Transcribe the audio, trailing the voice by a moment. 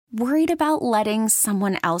Worried about letting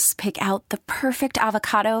someone else pick out the perfect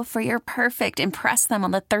avocado for your perfect impress them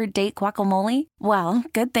on the third date guacamole? Well,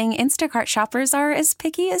 good thing Instacart shoppers are as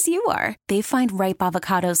picky as you are. They find ripe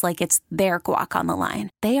avocados like it's their guac on the line.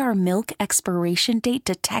 They are milk expiration date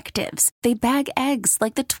detectives. They bag eggs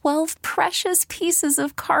like the 12 precious pieces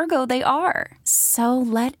of cargo they are. So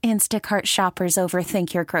let Instacart shoppers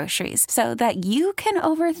overthink your groceries so that you can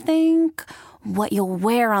overthink what you'll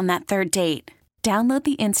wear on that third date. Download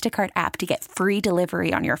the Instacart app to get free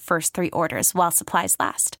delivery on your first 3 orders while supplies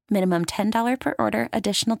last. Minimum $10 per order.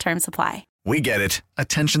 Additional terms apply. We get it.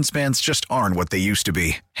 Attention spans just aren't what they used to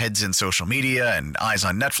be. Heads in social media and eyes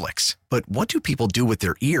on Netflix. But what do people do with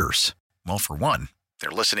their ears? Well, for one, they're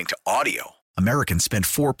listening to audio. Americans spend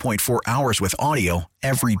 4.4 hours with audio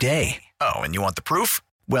every day. Oh, and you want the proof?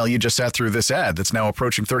 Well, you just sat through this ad that's now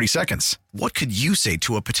approaching 30 seconds. What could you say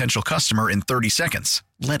to a potential customer in 30 seconds?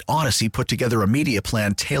 Let Odyssey put together a media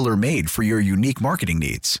plan tailor-made for your unique marketing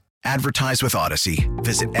needs. Advertise with Odyssey.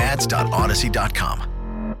 Visit ads.odyssey.com.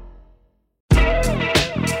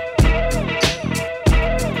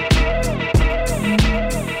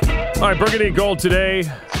 All right, Burgundy Gold today.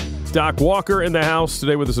 Doc Walker in the house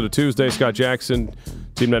today with us on a Tuesday. Scott Jackson,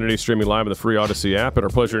 Team 98 streaming live on the free Odyssey app. And our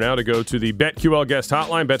pleasure now to go to the BetQL guest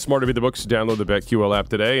hotline. Bet Smarter Beat the Books. Download the BetQL app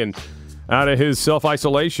today. And out of his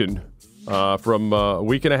self-isolation from a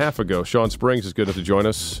week and a half ago, Sean Springs is good enough to join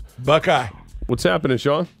us. Buckeye. What's happening,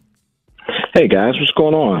 Sean? Hey, guys. What's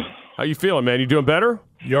going on? How you feeling, man? You doing better?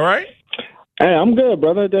 You all right? Hey, I'm good,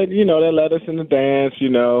 brother. They let us in the dance,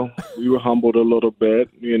 We were humbled a little bit,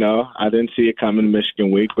 I didn't see it coming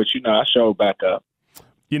Michigan week, but, I showed back up.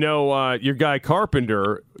 Your guy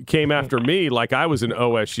Carpenter came after me like I was an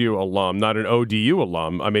OSU alum, not an ODU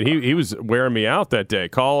alum. I mean, he was wearing me out that day,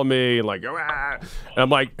 calling me like, ah.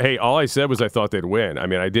 I'm like, hey, all I said was I thought they'd win. I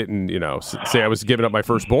mean, I didn't, say I was giving up my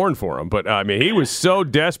firstborn for him. But, I mean, he was so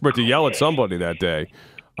desperate to yell at somebody that day.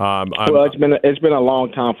 Well, it's been a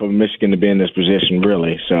long time for Michigan to be in this position,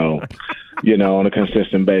 really. So, on a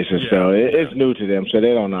consistent basis. Yeah, so it's new to them, so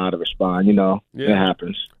they don't know how to respond. It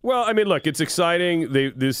happens. Well, I mean, look, it's exciting.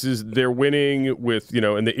 They're winning with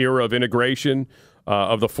in the era of integration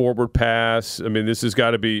of the forward pass. I mean, this has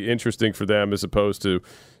got to be interesting for them as opposed to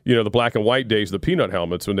the black and white days, the peanut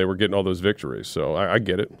helmets when they were getting all those victories. So I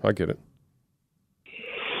get it.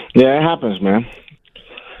 Yeah, it happens, man.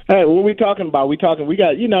 Hey, what we talking about? We got,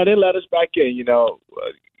 they let us back in,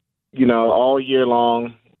 all year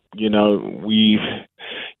long,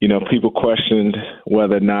 people questioned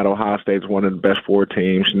whether or not Ohio State's one of the best 4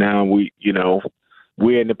 teams. Now we're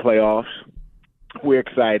in the playoffs. We're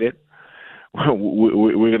excited.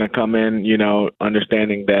 We're going to come in,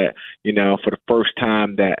 understanding that, for the first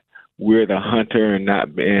time that we're the hunter and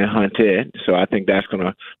not being hunted. So I think that's going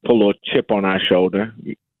to put a little chip on our shoulder.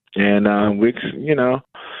 And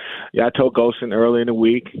I told Golson early in the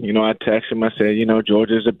week, I texted him, I said,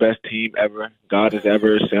 Georgia's the best team ever God has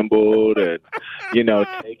ever assembled, and,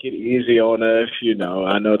 take it easy on us,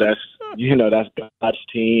 I know that's God's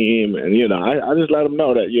team, and, I just let him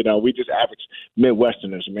know that, we just average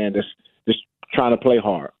Midwesterners, man, just trying to play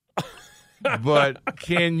hard. But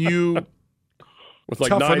can you with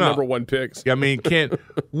like 9 number 1 picks? I mean,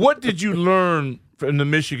 what did you learn from the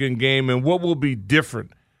Michigan game, and what will be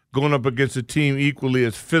different going up against a team equally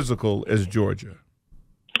as physical as Georgia?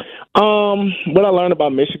 What I learned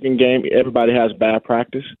about Michigan game, everybody has bad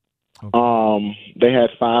practice. Okay. They had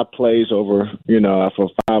 5 plays over, for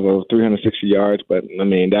 5 or 360 yards, but I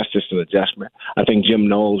mean that's just an adjustment. I think Jim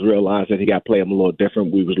Knowles realized that he got to play them a little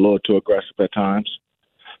different. We was a little too aggressive at times,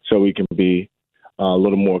 so we can be a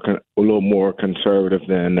little more conservative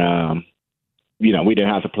than. We didn't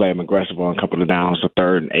have to play them aggressive on a couple of downs, so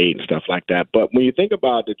 3rd and 8 and stuff like that. But when you think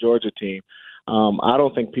about the Georgia team, I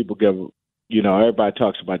don't think people give, everybody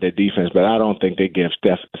talks about their defense, but I don't think they give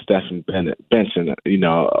Stephen Benson,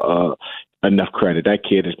 enough credit. That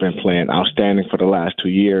kid has been playing outstanding for the last 2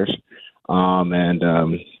 years,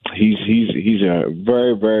 and he's a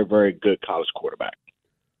very, very, very good college quarterback.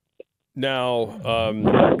 Now,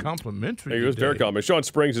 complimentary. He was very complimentary. Sean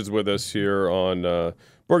Springs is with us here on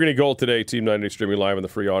Burgundy Gold today. Team 98 streaming live on the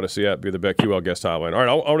free Odyssey app via the BetQL guest hotline. All right,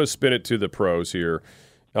 I want to spin it to the pros here.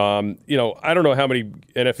 I don't know how many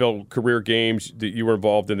NFL career games that you were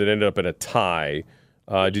involved in that ended up in a tie.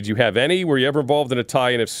 Did you have any? Were you ever involved in a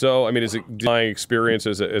tie? And if so, I mean, is it my experience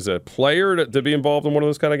as a player to be involved in one of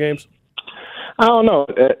those kind of games? I don't know.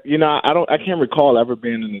 I can't recall ever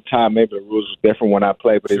being in a tie. Maybe the rules were different when I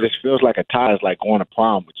played, but It just feels like a tie is like going to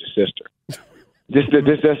prom with your sister.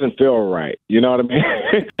 this doesn't feel right. You know what I mean?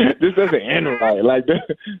 This doesn't end right. Like this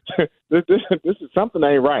is something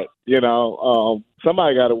ain't right. You know,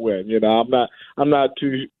 somebody got to win. You know, I'm not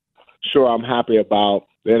too sure I'm happy about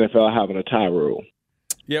the NFL having a tie rule.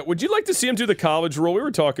 Yeah, would you like to see him do the college rule? I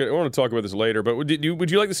want to talk about this later, but would you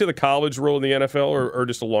like to see the college rule in the NFL or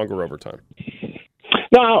just a longer overtime?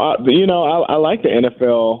 No, I like the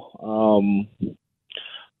NFL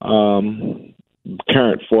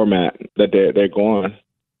current format that they're going.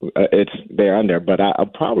 They're under, but I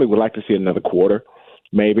probably would like to see another quarter,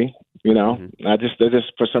 maybe. You know, I just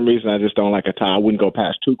for some reason I just don't like a tie. I wouldn't go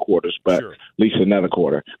past 2 quarters, but sure. At least another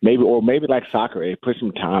quarter, maybe like soccer, put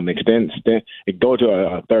some time, extend it, go to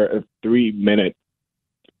a 3-minute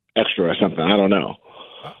extra or something. I don't know.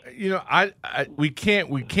 We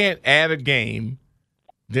can't add a game,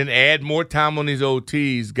 then add more time on these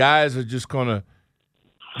OTs. Guys are just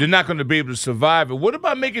they're not going to be able to survive it. What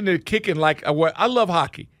about making the kicking like I love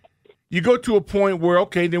hockey? You go to a point where,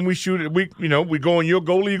 okay, then we shoot it. We go on your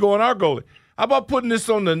goalie, you go on our goalie. How about putting this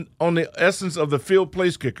on the essence of the field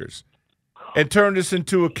place kickers and turn this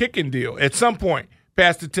into a kicking deal at some point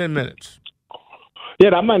past the 10 minutes? Yeah,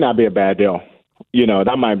 that might not be a bad deal. You know,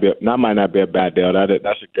 that might not be a bad deal.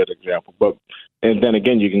 That's a good example. But and then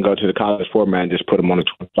again, you can go to the college format and just put them on the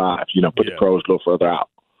 25. You know, put the pros a little further out.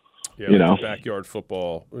 Yeah, you know, backyard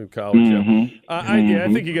football in college. Yeah.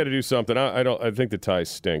 I think you got to do something. I think the tie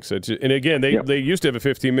stinks. And again, they used to have a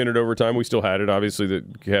 15-minute overtime. We still had it. Obviously, that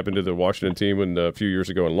happened to the Washington team a few years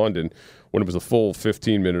ago in London when it was a full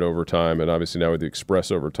 15-minute overtime, and obviously now with the express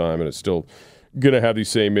overtime, and it's still going to have these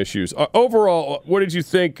same issues. Overall, what did you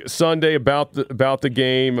think Sunday about the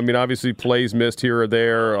game? I mean, obviously plays missed here or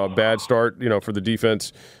there, a bad start, for the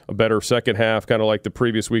defense, a better second half, kind of like the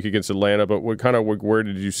previous week against Atlanta. But where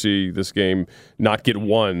did you see this game not get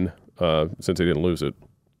won since they didn't lose it?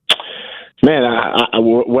 Man,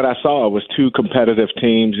 what I saw was 2 competitive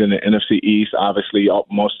teams in the NFC East. Obviously,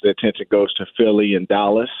 most of the attention goes to Philly and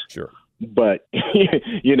Dallas. Sure. But,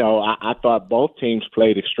 I thought both teams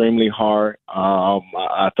played extremely hard.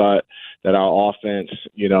 I thought that our offense,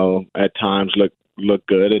 at times looked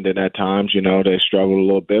good, and then at times, they struggled a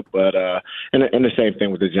little bit. But and the same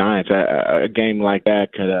thing with the Giants. A game like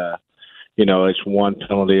that could, it's one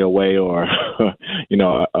penalty away or,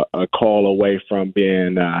 a call away from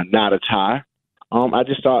being not a tie. I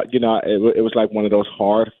just thought, it was like one of those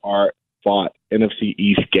hard-fought NFC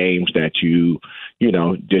East games that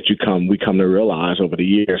we come to realize over the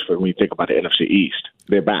years when we think about the NFC East.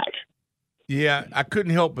 They're back. Yeah, I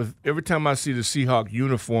couldn't help but every time I see the Seahawk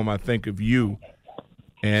uniform, I think of you,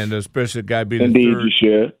 and especially a guy being Indeed, the third. you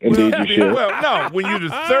should. Indeed, you should. Well, no, when you're the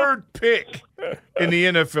third pick in the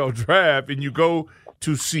NFL draft and you go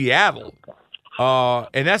to Seattle,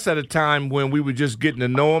 and that's at a time when we were just getting to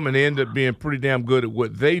know them and they end up being pretty damn good at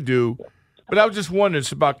what they do. But I was just wondering,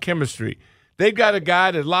 it's about chemistry. They've got a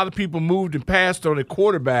guy that a lot of people moved and passed on at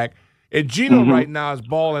quarterback, and Geno right now is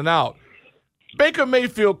balling out. Baker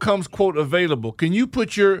Mayfield comes, quote, available. Can you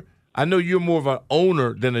put I know you're more of an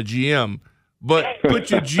owner than a GM, but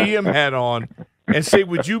put your GM hat on and say,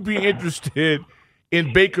 would you be interested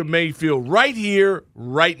in Baker Mayfield right here,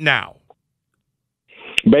 right now?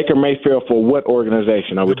 Baker Mayfield for what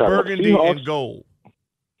organization? Are we talking Burgundy about Seahawks? and gold.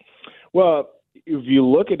 Well, if you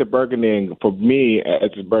look at the Burgundy, for me,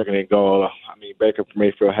 it's the Burgundy and gold. I mean, Baker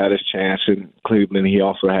Mayfield had his chance in Cleveland. He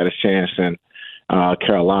also had his chance in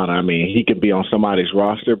Carolina. I mean, he could be on somebody's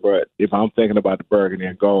roster, but if I'm thinking about the Burgundy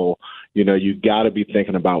and gold, you got to be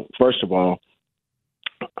thinking about, first of all,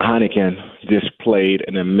 Heineken just played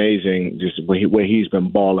an amazing, just where he's been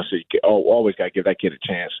balling. So you always got to give that kid a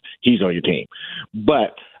chance. He's on your team.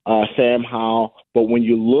 But Sam Howell. But when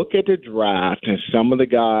you look at the draft and some of the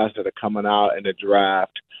guys that are coming out in the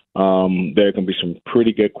draft, there are going to be some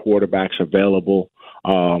pretty good quarterbacks available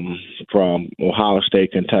from Ohio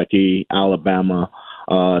State, Kentucky, Alabama,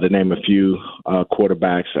 to name a few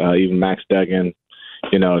quarterbacks, even Max Duggan,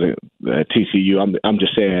 the TCU. I'm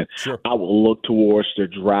just saying, sure. I will look towards the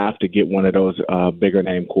draft to get one of those bigger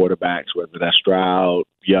name quarterbacks, whether that's Stroud,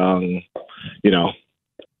 Young,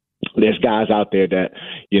 There's guys out there that,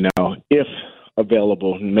 if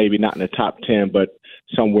available, maybe not in the top 10, but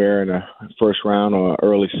somewhere in the first round or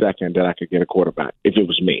early second, that I could get a quarterback if it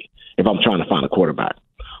was me, if I'm trying to find a quarterback.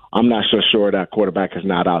 I'm not so sure that quarterback is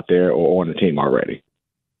not out there or on the team already.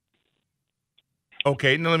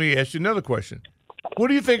 Okay, now let me ask you another question. What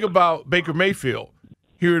do you think about Baker Mayfield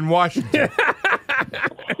here in Washington?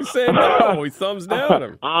 He said no. He thumbs down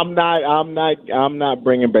him. I'm not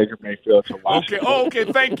bringing Baker Mayfield to Washington. Okay.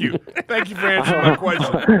 Thank you for answering my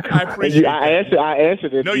question. I appreciate it. I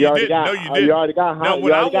answered it. No, you didn't. You already got. No,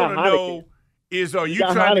 what I want to know is, are you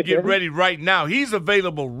trying to get ready right now? He's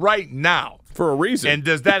available right now. For a reason. And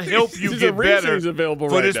does that help you get better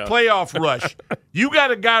for this playoff rush? You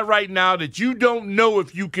got a guy right now that you don't know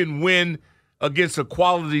if you can win against a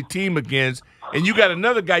quality team against, and you got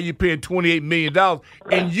another guy you're paying $28 million,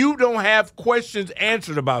 and you don't have questions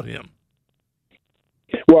answered about him.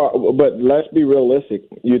 Well, but let's be realistic.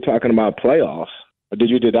 You're talking about playoffs.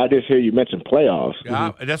 Did I just hear you mention playoffs?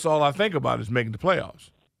 Yeah, that's all I think about is making the playoffs.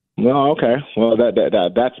 No, okay. Well, then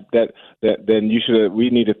we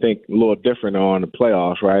need to think a little different on the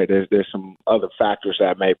playoffs, right? There's some other factors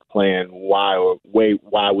that may play in why we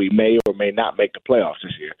may or may not make the playoffs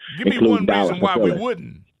this year. Give me one reason why we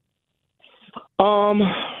wouldn't.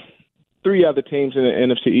 3 other teams in the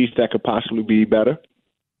NFC East that could possibly be better,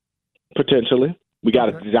 potentially. We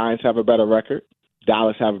got the Giants have a better record,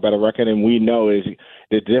 Dallas have a better record, and we know is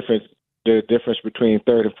the difference. The difference between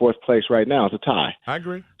 3rd and 4th place right now is a tie. I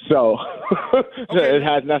agree. So it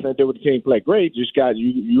has nothing to do with the team play great. You just got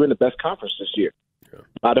you in the best conference this year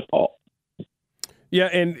by default. Yeah,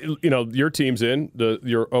 and your team's in one of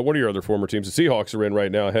your other former teams. The Seahawks are in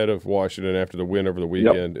right now, ahead of Washington after the win over the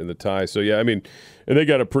weekend in the tie. So yeah, I mean, and they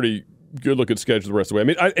got a pretty good looking schedule the rest of the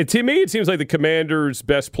way. I mean, to me, it seems like the Commanders'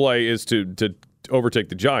 best play is to overtake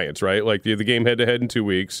the Giants, right? Like the game head to head in 2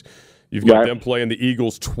 weeks. You've got them playing the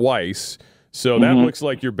Eagles twice. So that looks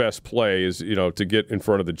like your best play is, to get in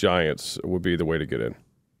front of the Giants would be the way to get in.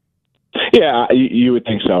 Yeah, you would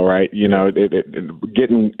think so, right?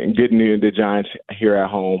 Getting the Giants here at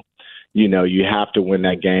home, you have to win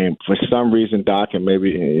that game. For some reason, Doc, and maybe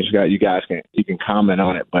you guys can comment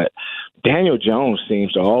on it, but Daniel Jones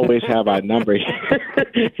seems to always have our number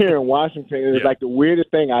here in Washington. It's like the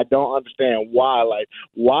weirdest thing. I don't understand why. Like,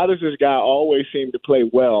 why does this guy always seem to play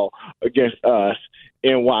well against us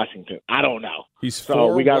in Washington? I don't know. He's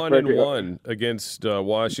 4-1-1 against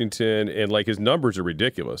Washington, and like his numbers are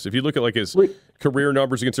ridiculous. If you look at like his career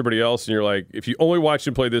numbers against everybody else, and you're like, if you only watched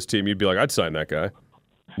him play this team, you'd be like, I'd sign that guy.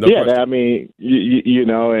 No question. I mean,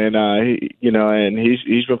 and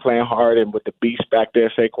he's been playing hard, and with the beast back there,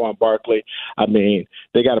 Saquon Barkley. I mean,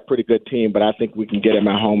 they got a pretty good team, but I think we can get him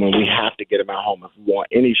at home, and we have to get him at home if we want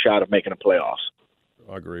any shot of making the playoffs.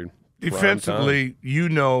 Agreed. Defensively, you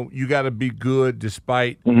got to be good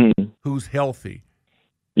despite who's healthy.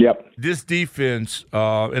 Yep. This defense,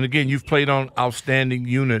 and again, you've played on outstanding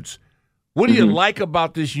units. What do you like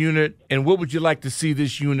about this unit, and what would you like to see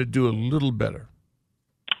this unit do a little better?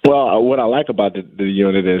 Well, what I like about the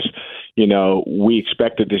unit is, we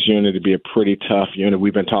expected this unit to be a pretty tough unit.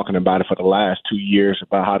 We've been talking about it for the last 2 years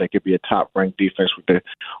about how they could be a top-ranked defense with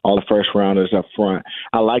all the first-rounders up front.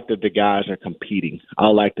 I like that the guys are competing. I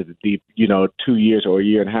like that 2 years or a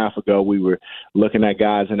year and a half ago, we were looking at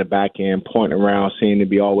guys in the back end, pointing around, seeming to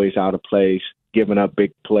be always out of place, giving up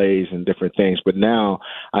big plays and different things. But now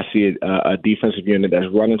I see a defensive unit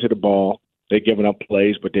that's running to the ball. They're giving up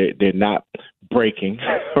plays, but they're not breaking,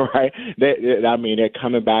 right? They're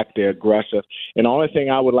coming back. They're aggressive. And the only thing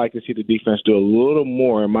I would like to see the defense do a little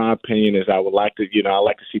more, in my opinion, is I like to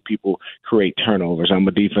see people create turnovers. I'm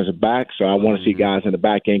a defensive back, so I want to see guys in the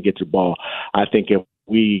back end get the ball. I think if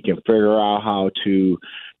we can figure out how to,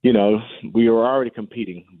 we are already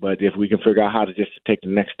competing, but if we can figure out how to just take the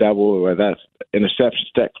next step, whether that's interception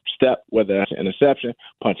step, whether that's an interception,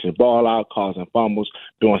 punching the ball out, causing fumbles,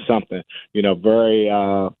 doing something, to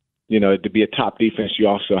be a top defense, you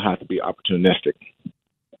also have to be opportunistic.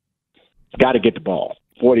 Got to get the ball.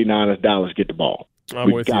 49ers, Dallas, get the ball.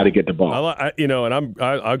 We got to get the ball.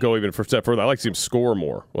 I'll go even a step further. I like to see them score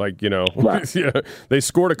more. Like, right. They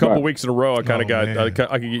scored a couple weeks in a row. I kind of I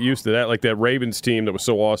could get used to that. Like that Ravens team that was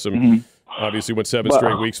so awesome. Obviously went 7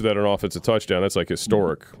 straight weeks without an offensive touchdown. That's like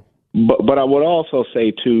historic. But I would also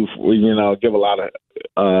say, too, give a lot of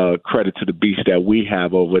credit to the beast that we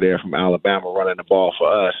have over there from Alabama running the ball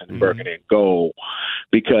for us and Burgundy and gold.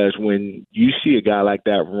 Because when you see a guy like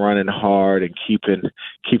that running hard and keeping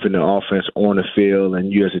the offense on the field, and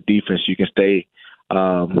you as a defense, you can stay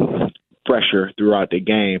fresher throughout the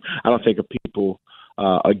game. I don't think people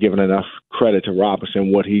are giving enough credit to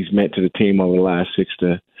Robinson, what he's meant to the team over the last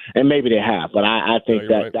and maybe they have, but I think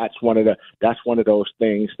that's one of those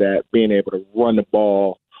things that being able to run the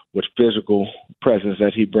ball with physical presence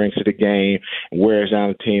that he brings to the game and wears down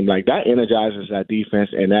the team, like that energizes that defense,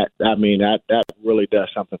 and that really does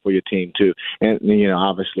something for your team too. And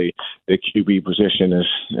obviously the QB position has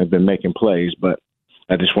been making plays, but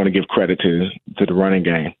I just want to give credit to the running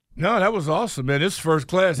game. No, that was awesome, man. This is first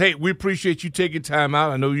class. Hey, we appreciate you taking time out.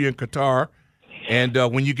 I know you're in Qatar. And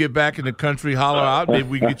when you get back in the country, holler out. Maybe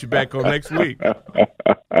we can get you back on next week.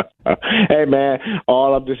 Hey, man,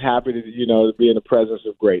 I'm just happy to, to be in the presence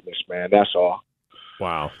of greatness, man. That's all.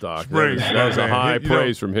 Wow, Doc. Praise, that was a high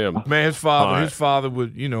praise from him. Man, his father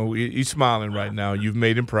would, he's smiling right now. You've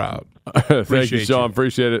made him proud. Thank you, Sean.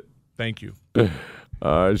 Appreciate it. Thank you.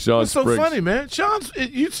 Sean It's so Spriggs. funny, man. Sean's,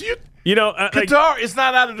 Qatar is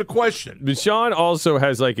not out of the question. But Sean also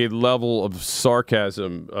has like a level of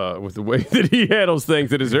sarcasm with the way that he handles things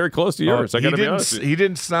that is very close to yours. I got to be honest. He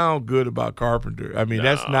didn't sound good about Carpenter. I mean,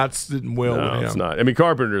 that's not sitting well with him. It's not. I mean,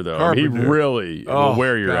 Carpenter though. He really will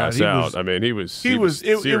wear your ass out. I mean, he was. I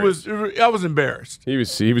was embarrassed. He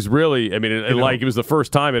was really. I mean, it was the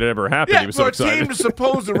first time it had ever happened. Yeah, he was so for a excited. team is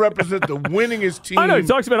supposed to represent the winningest team. I know he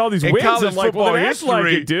talks about all these wins. I'm like, well, then act like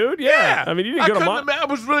it, dude. Yeah. I mean, you didn't go to. I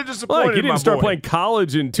was really disappointed. Like, you didn't start boy. playing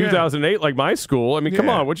college in 2008 like my school. I mean, come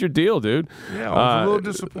on, what's your deal, dude? Yeah, I was a little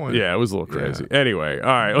disappointed. Yeah, it was a little crazy. Yeah. Anyway, all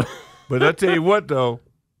right. But I tell you what, though,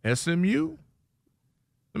 SMU.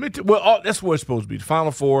 That's what it's supposed to be. The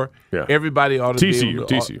Final Four. Yeah. Everybody ought to TCU. be able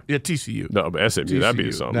to, TCU. Yeah, TCU. No, but SMU. That'd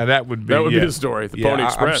be something. Now that would be the story. The Pony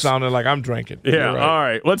Express. I'm sounding like I'm drinking. Yeah. Right. All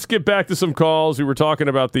right. Let's get back to some calls. We were talking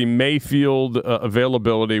about the Mayfield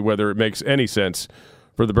availability, whether it makes any sense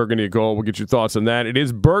for the Burgundy and Gold. We'll get your thoughts on that. It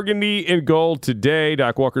is Burgundy and Gold today.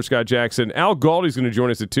 Doc Walker, Scott Jackson. Al Galdi's going to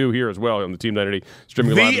join us at 2 here as well on the Team 980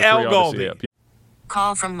 streaming live. The Al Galdi.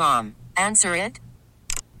 Call from mom. Answer it.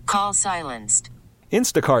 Call silenced.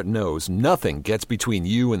 Instacart knows nothing gets between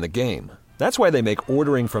you and the game. That's why they make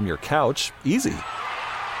ordering from your couch easy.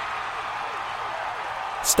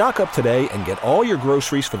 Stock up today and get all your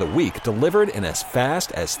groceries for the week delivered in as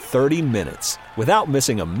fast as 30 minutes without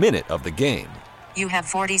missing a minute of the game. You have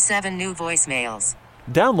 47 new voicemails.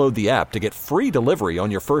 Download the app to get free delivery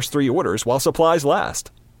on your first 3 orders while supplies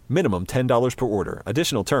last. Minimum $10 per order.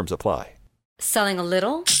 Additional terms apply. Selling a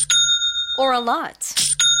little or a lot?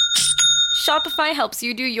 Shopify helps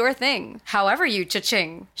you do your thing, however you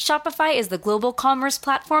cha-ching. Shopify is the global commerce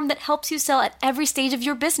platform that helps you sell at every stage of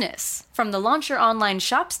your business. From the launch your online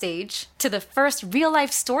shop stage, to the first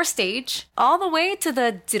real-life store stage, all the way to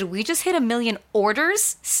the did we just hit 1 million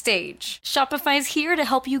orders stage. Shopify's here to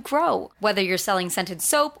help you grow. Whether you're selling scented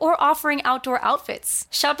soap or offering outdoor outfits,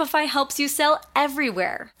 Shopify helps you sell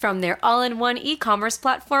everywhere. From their all-in-one e-commerce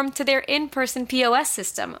platform to their in-person POS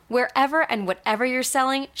system, wherever and whatever you're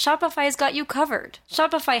selling, Shopify's got you covered.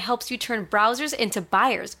 Shopify helps you turn browsers into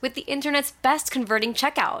buyers with the internet's best converting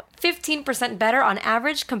checkout. 15% better on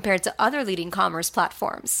average compared to other leading commerce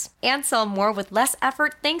platforms. And sell more with less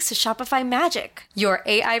effort thanks to Shopify Magic, your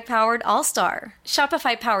AI-powered all-star.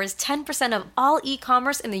 Shopify powers 10% of all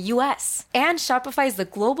e-commerce in the U.S. And Shopify is the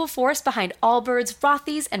global force behind Allbirds,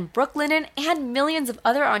 Rothy's, and Brooklinen, and millions of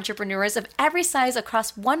other entrepreneurs of every size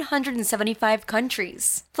across 175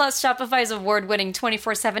 countries. Plus, Shopify's award-winning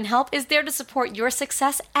 24/7 help is there to support your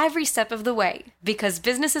success every step of the way. Because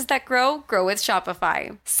businesses that grow, grow with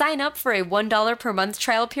Shopify. Sign up for a $1 per month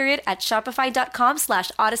trial period at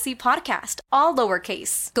shopify.com/Odyssey Podcast, all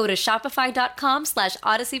lowercase. Go to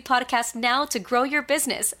shopify.com/Odyssey Podcast now to grow your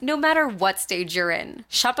business, no matter what stage you're in.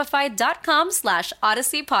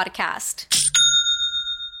 Shopify.com/Odyssey Podcast.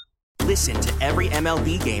 Listen to every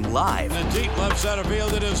MLB game live. In the deep left center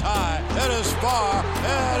field, it is high, it is far,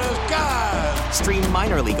 it is gone. Stream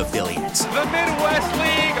minor league affiliates. The Midwest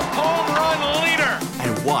League home run leader.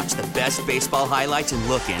 And watch the best baseball highlights and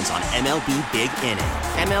look-ins on MLB Big Inning.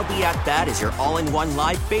 MLB At Bat is your all-in-one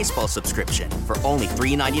live baseball subscription for only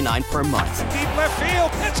 $3.99 per month. Deep left field,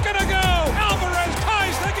 it's gonna go. Alvarez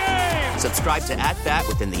ties the game. Subscribe to At Bat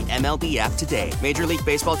within the MLB app today. Major League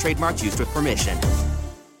Baseball trademarks used with permission.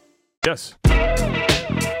 Yes.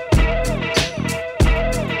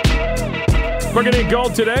 Burgundy and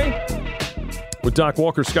Gold today with Doc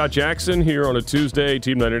Walker, Scott Jackson here on a Tuesday.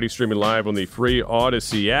 Team 980 streaming live on the free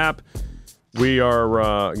Odyssey app. We are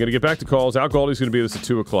going to get back to calls. Al Galdi's going to be with us at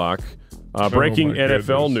 2 o'clock. Breaking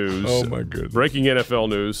NFL news. Oh, my goodness. Breaking NFL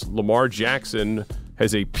news. Lamar Jackson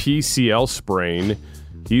has a PCL sprain.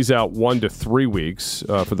 He's out 1 to 3 weeks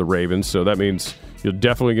for the Ravens, so that means you're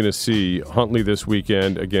definitely going to see Huntley this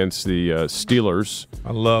weekend against the Steelers.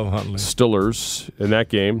 I love Huntley. Steelers in that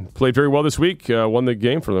game. Played very well this week. Won the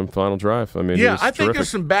game for them, final drive. I mean, yeah, I think terrific. there's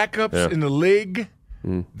some backups in the league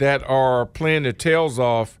that are playing their tails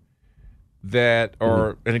off that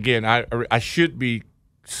are, and again, I should be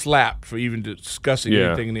slapped for even discussing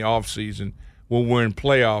anything in the offseason when we're in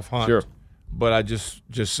playoff hunt. Sure. But I just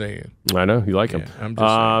saying. I know. You like him. I'm just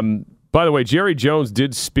saying. By the way, Jerry Jones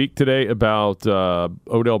did speak today about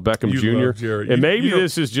Odell Beckham Jr. Jerry. And maybe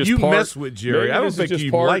this is just part. Mess with Jerry. I don't think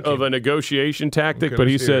you part like of him. a negotiation tactic, but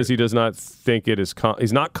he says he does not think it is.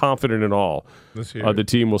 He's not confident at all the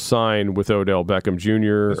team will sign with Odell Beckham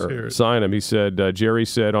Jr. or sign him. He said, Jerry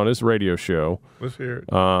said on his radio show. Let's hear it.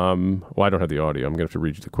 Well, I don't have the audio. I'm going to have to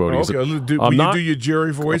read you the quote. Okay, will you do your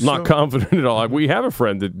Jerry voice? I'm not confident at all. We have a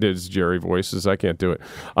friend that does Jerry voices. I can't do it.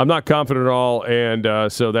 I'm not confident at all,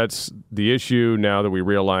 and so that's the issue now that we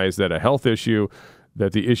realize that a health issue,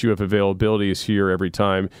 that the issue of availability is here every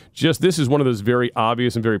time. This is one of those very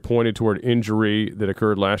obvious and very pointed toward injury that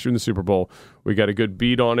occurred last year in the Super Bowl. We got a good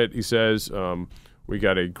beat on it, he says. We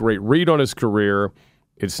got a great read on his career.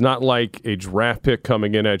 It's not like a draft pick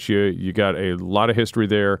coming in at you. You got a lot of history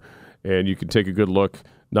there, and you can take a good look,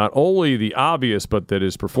 not only the obvious, but that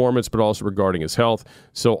his performance, but also regarding his health.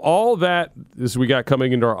 So all that is we got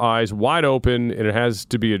coming into our eyes wide open, and it has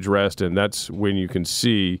to be addressed, and that's when you can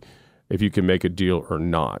see if you can make a deal or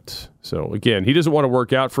not. So, again, he doesn't want to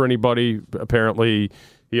work out for anybody, apparently.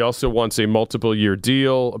 He also wants a multiple-year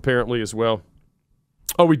deal, apparently, as well.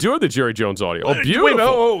 Oh, we do have the Jerry Jones audio. Oh,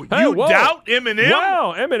 beautiful. Wait, you doubt Eminem?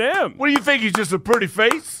 Wow, Eminem. What do you think? He's just a pretty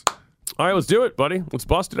face? All right, let's do it, buddy. Let's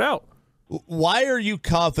bust it out. Why are you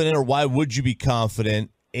confident, or why would you be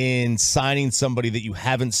confident in signing somebody that you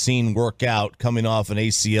haven't seen work out coming off an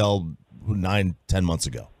ACL 9-10 months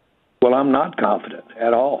ago? Well, I'm not confident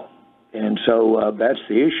at all. And so that's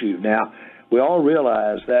the issue. Now, we all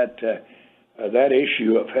realize that that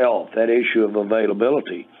issue of health, that issue of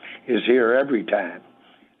availability is here every time.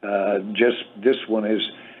 Just this one is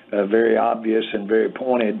very obvious and very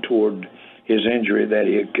pointed toward his injury that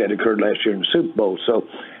had occurred last year in the Super Bowl.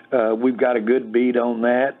 So we've got a good beat on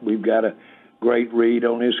that. We've got a great read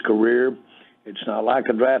on his career. It's not like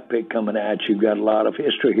a draft pick coming at you. You've got a lot of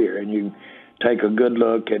history here, and you can take a good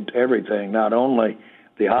look at everything, not only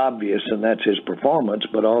the obvious, and that's his performance,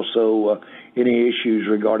 but also any issues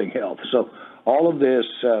regarding health. So all of this,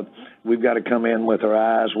 we've got to come in with our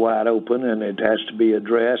eyes wide open, and it has to be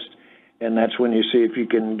addressed, and that's when you see if you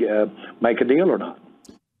can make a deal or not.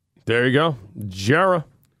 There you go. Jera.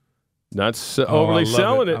 Not overly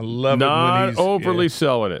selling it. I love not it. Not overly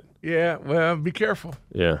selling it. Yeah, well, be careful.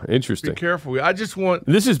 Yeah, interesting. Be careful. I just want.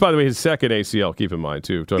 This is, by the way, his second ACL. Keep in mind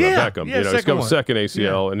too. Talking about Beckham, he's got a second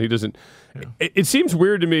ACL, and he doesn't. Yeah. It seems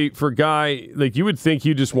weird to me for a guy like you would think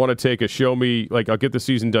you just want to take a show me, like I'll get the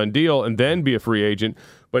season done deal and then be a free agent,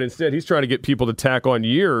 but instead he's trying to get people to tack on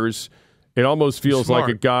years. It almost feels like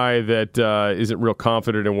a guy that isn't real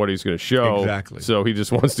confident in what he's going to show. Exactly. So he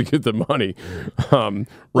just wants to get the money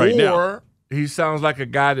now. Or he sounds like a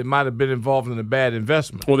guy that might have been involved in a bad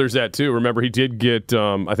investment. Well, there's that too. Remember, he did get,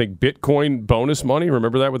 I think, Bitcoin bonus money.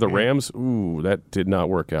 Remember that with the Rams? Ooh, that did not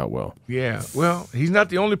work out well. Yeah. Well, he's not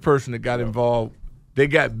the only person that got involved. They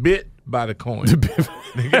got bit by the coin.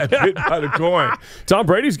 They got bit by the coin. Tom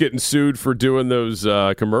Brady's getting sued for doing those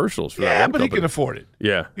commercials. For that but he can afford it.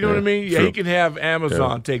 Yeah. You know what I mean? Yeah, true. He can have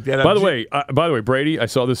Amazon take that. By the way, Brady, I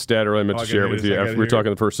saw this stat earlier. I meant to share it with you after we were talking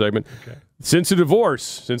in the first segment. Okay. Since the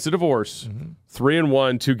divorce, 3-1,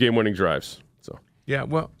 2-game winning drives. So yeah,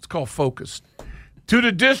 well, it's called focused. To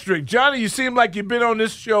the district, Johnny. You seem like you've been on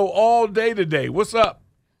this show all day today. What's up?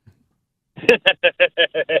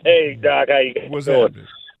 Hey, Doc, how you doing? What's happening?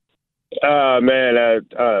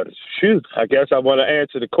 Shoot, I guess I want to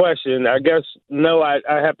answer the question. I guess, no, I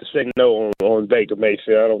have to say no on Baker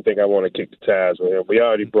Mayfield. I don't think I want to kick the ties with him. We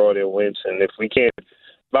already brought in Wentz, and if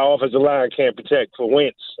our offensive line can't protect for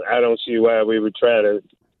Wentz, I don't see why we would try to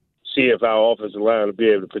see if our offensive line will be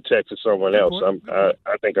able to protect for someone else.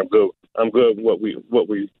 I think I'm good. I'm good with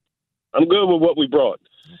I'm good with what we brought.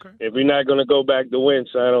 Okay. If we're not going to go back to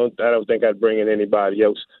Wentz, I don't think I'd bring in anybody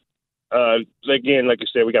else. Again, like you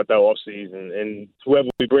said, we got the off season, and whoever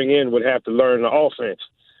we bring in would have to learn the offense.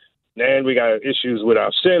 And we got issues with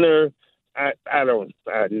our center. I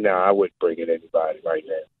wouldn't bring in anybody right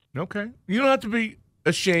now. Okay, you don't have to be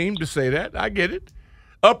ashamed to say that. I get it.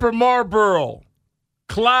 Upper Marlboro,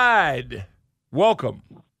 Clyde, welcome.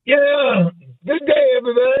 Yeah, good day,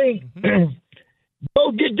 everybody. Mm-hmm.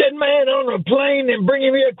 Go get that man on a plane and bring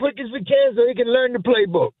him here as quick as we can so he can learn the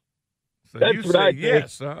playbook. So that's you what say I think.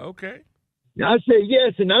 Yes, okay. I say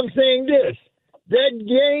yes, and I'm saying this. That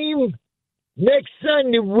game next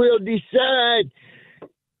Sunday will decide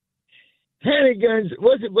Hannigan's,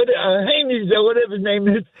 Haney's or whatever his name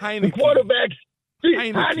is, Heineke. the quarterback,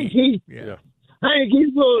 Heineke. Yeah.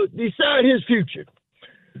 Heineke will decide his future.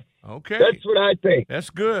 Okay. That's what I think.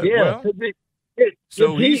 That's good. Yeah. Well,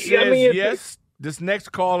 so he says yes. This next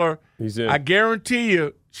caller, I guarantee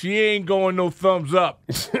you, she ain't going no thumbs up.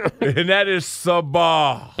 And that is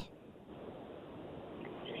Sabah.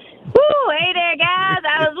 Woo, hey there. there, guys.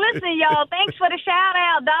 I was listening, y'all. Thanks for the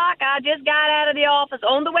shout-out, Doc. I just got out of the office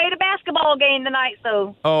on the way to basketball game tonight,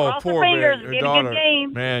 so cross poor the fingers. man. Get a Daughter. good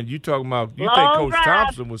game. Man, you talking about, you Long think Coach drive.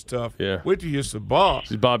 Thompson was tough. Yeah. Wait till you hear Sabah.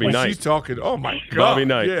 She's Bobby when Knight. She's talking, oh, my God. Bobby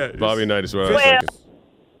Knight. Yeah, Bobby Knight is what I was Well, thinking.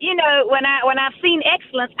 you know, when I've seen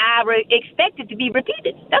excellence, I expect it to be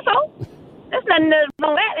repeated. That's all. There's nothing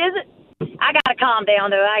wrong with that, is it? I gotta calm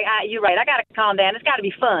down, though. You're right. I gotta calm down. It's gotta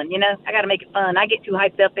be fun, you know. I gotta make it fun. I get too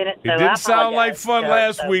hyped up in it. So It didn't I sound like apologize. fun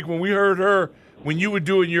last week when we heard her, when you were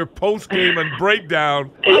doing your post-game and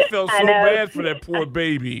breakdown. I felt I so know. bad for that poor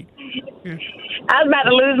baby. I was about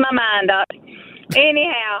to lose my mind, Doc.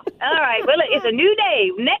 Anyhow, all right. Well, it's a new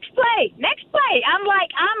day. Next play. I'm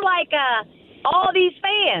like all these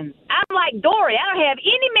fans. I'm like Dory. I don't have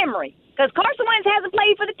any memory because Carson Wentz hasn't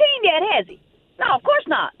played for the team yet, has he? No, of course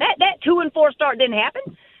not. That 2-4 start didn't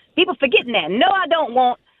happen. People forgetting that. No, I don't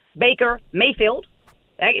want Baker Mayfield.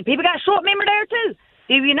 People got short memory there too.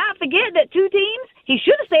 Do you not forget that two teams? He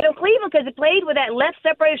should have stayed on Cleveland because he played with that left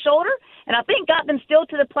separated shoulder, and I think got them still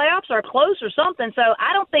to the playoffs or close or something. So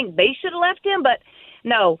I don't think they should have left him. But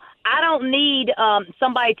no, I don't need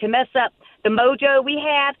somebody to mess up the mojo we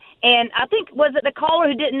have. And I think, was it the caller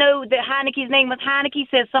who didn't know that Heineke's name was Heineke,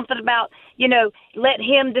 said something about, you know, let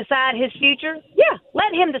him decide his future? Yeah,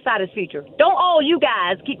 let him decide his future. Don't all you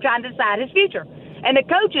guys keep trying to decide his future. And the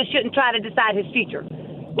coaches shouldn't try to decide his future.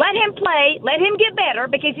 Let him play. Let him get better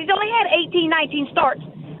because he's only had 18, 19 starts.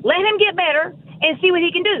 Let him get better and see what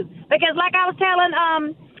he can do. Because like I was telling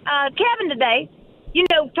Kevin today, you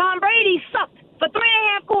know, Tom Brady sucked for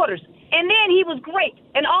 3.5 quarters. And then he was great.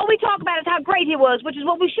 And all we talk about is how great he was, which is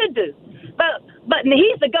what we should do. But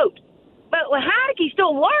he's the GOAT. But when Heineke's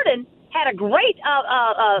still learning, had a great,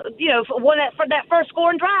 for that first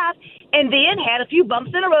scoring drive, and then had a few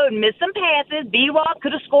bumps in the road, missed some passes. B-Rock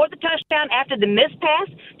could have scored the touchdown after the missed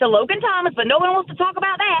pass to Logan Thomas, but no one wants to talk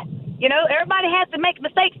about that. You know, everybody has to make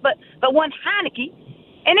mistakes, but one Heineke.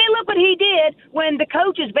 And then look what he did when the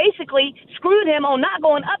coaches basically screwed him on not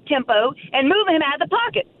going up-tempo and moving him out of the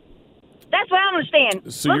pocket. That's what I don't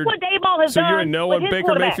understand. So look what Dayball has done. So you're a no with on his Baker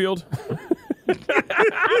quarterback. Mayfield? I'm a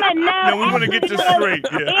no. No, we want to get this straight.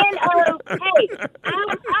 Yeah. N-O. Hey,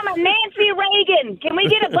 I'm a Nancy Reagan. Can we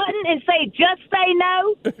get a button and say just say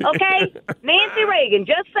no? Okay? Nancy Reagan,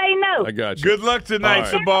 just say no. I got you. Good luck tonight,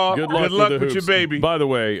 All right. Sabah. Good Good luck luck with your hoops. baby. By the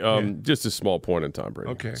way, just a small point on Tom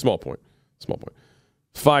Brady. Okay. Small point.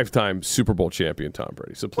 5-time Super Bowl champion Tom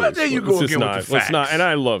Brady. So please, Well, there you go let's just again not, with the let's not. facts. And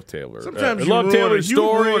I love Taylor. Sometimes I you love ruin Taylor's you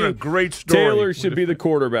story. ruin a great story. Taylor should be the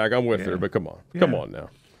quarterback. I'm with her, but come on, come on now.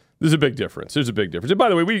 There's a big difference. There's a big difference. And by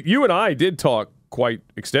the way, you and I did talk quite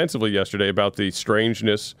extensively yesterday about the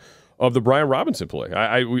strangeness of the Brian Robinson play.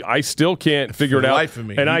 I still can't figure it out. Life of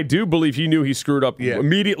me. And I do believe he knew he screwed up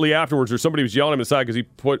immediately afterwards, or somebody was yelling him aside because he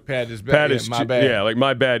put Pat his bad. My bad. Yeah, like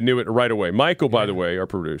my bad, knew it right away. Michael, by the way, our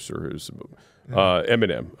producer, who's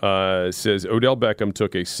Eminem, says Odell Beckham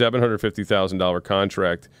took a $750,000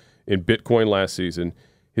 contract in Bitcoin last season.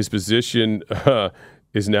 His position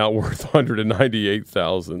is now worth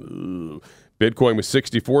 $198,000. Bitcoin was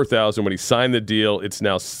 $64,000 when he signed the deal. It's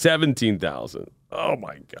now $17,000. Oh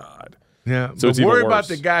my God. Yeah. So but it's even worry worse. about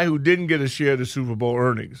the guy who didn't get a share of the Super Bowl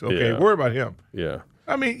earnings. Okay. Yeah. Worry about him. Yeah.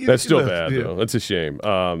 I mean, That's still look, bad, though. That's a shame.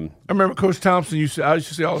 I remember Coach Thompson I used to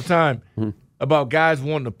say all the time about guys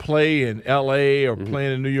wanting to play in L.A. or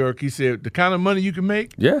playing in New York. He said, the kind of money you can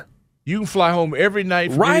make, you can fly home every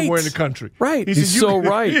night from anywhere in the country. Right. He He's said, so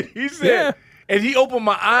right. He said, and he opened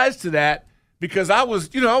my eyes to that because I was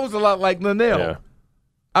a lot like Linnell. Yeah.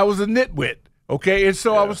 I was a nitwit, okay? And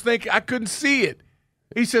so I was thinking, I couldn't see it.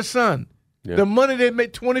 He said, son, the money they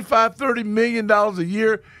make, $25, $30 million a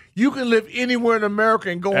year, you can live anywhere in America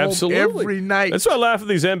and go home every night. That's why I laugh at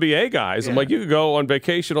these NBA guys. I'm like, you could go on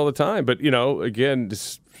vacation all the time. But, again,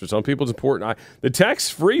 for some people it's important. The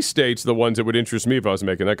tax-free states are the ones that would interest me if I was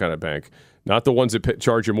making that kind of bank, not the ones that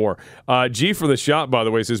charge you more. G from the shop, by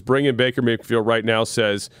the way, says, bring in Baker Mayfield right now,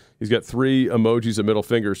 says he's got 3 emojis of middle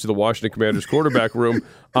fingers to the Washington Commanders quarterback room.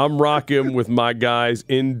 I'm rocking with my guys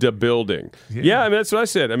in the building. Yeah, I mean, that's what I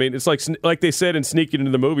said. I mean, it's like they said in Sneaking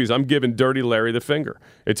into the Movies, I'm giving Dirty Larry the finger.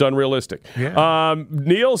 It's unrealistic. Yeah.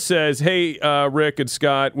 Neil says, hey, Rick and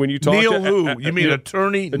Scott, when you talk Neil to... who? You mean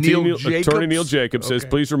Attorney Neil Jacobs? Attorney Neil Jacobs says,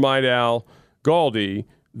 please remind Al Galdi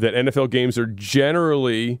that NFL games are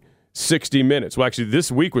generally 60 minutes. Well, actually, this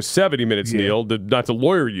week was 70 minutes, Neil, not to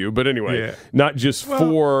lawyer you, but anyway, not just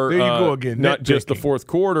there you go again. Not just the fourth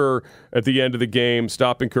quarter at the end of the game.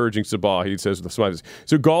 Stop encouraging Sabah, he says with the smiles.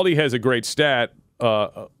 So Galdi has a great stat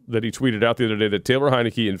that he tweeted out the other day that Taylor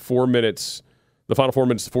Heineke in 4 minutes, the final 4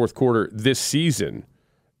 minutes of the fourth quarter this season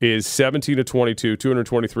is 17 of 22,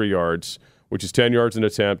 223 yards, which is 10 yards an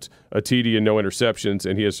attempt, a TD and no interceptions,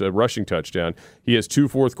 and he has a rushing touchdown. He has 2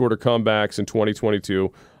 fourth-quarter comebacks in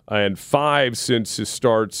 2022 and 5 since his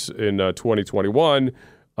starts in 2021.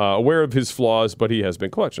 Aware of his flaws, but he has been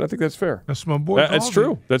clutch, and I think that's fair. That's my boy. That's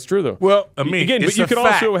true. That's true, though. Well, I mean, again, it's but you a can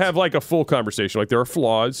fact. also have like a full conversation. Like there are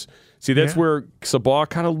flaws. See, that's where Sabah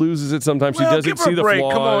kind of loses it sometimes. Well, She doesn't give her see a the break.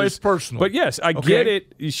 flaws. Come on, it's personal. But yes, I get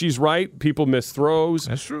it. She's right. People miss throws.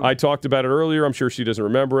 That's true. I talked about it earlier. I'm sure she doesn't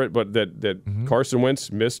remember it, but that Carson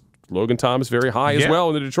Wentz missed Logan Thomas very high as well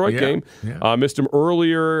in the Detroit game. Yeah. Missed him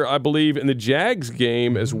earlier, I believe, in the Jags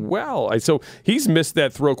game as well. So he's missed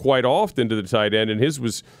that throw quite often to the tight end, and his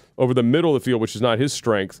was over the middle of the field, which is not his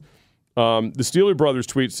strength. The Steeler Brothers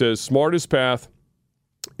tweet says, smartest path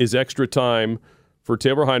is extra time for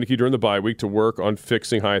Taylor Heineke during the bye week to work on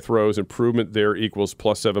fixing high throws. Improvement there equals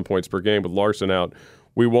plus 7 points per game. With Larson out,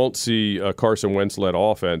 we won't see a Carson Wentz-led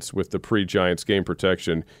offense with the pre-Giants game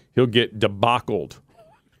protection. He'll get debacled.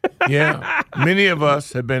 Yeah. Many of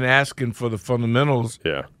us have been asking for the fundamentals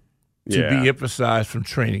to be emphasized from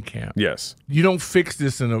training camp. Yes. You don't fix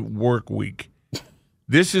this in a work week.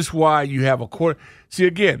 This is why you have a quarter. See,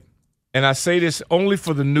 again, and I say this only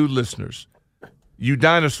for the new listeners. You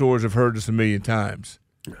dinosaurs have heard this a million times.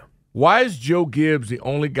 Yeah. Why is Joe Gibbs the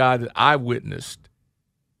only guy that I witnessed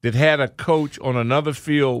that had a coach on another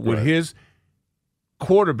field with his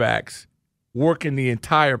quarterbacks working the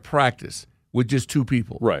entire practice with just 2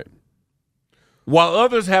 people? Right. While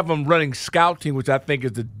others have them running scout team, which I think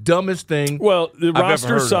is the dumbest thing. Well, the I've roster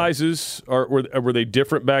ever heard sizes were they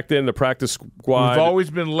different back then? The practice squad. We've always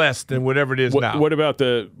been less than whatever it is now. What about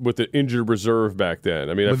with the injured reserve back then?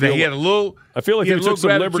 I mean, I feel like he we took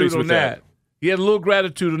some liberties with that. He had a little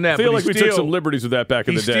gratitude on that. I feel like we took some liberties with that back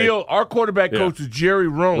in the day. Our quarterback coach was Jerry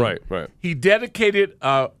Roan. Right. He dedicated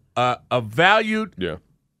a valued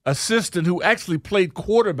assistant who actually played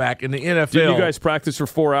quarterback in the NFL. Did you guys practice for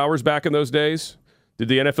 4 hours back in those days? Did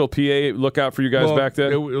the NFLPA look out for you guys back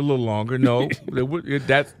then? A little longer. No,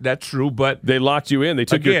 that's true. But they locked you in. They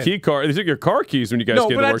took your key card. They took your car keys when you guys came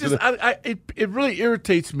to work. It really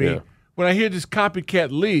irritates me when I hear this copycat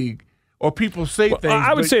league or people say things.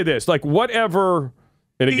 I would say this, like whatever.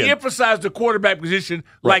 And again, he emphasized the quarterback position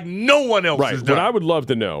like no one else has done. What I would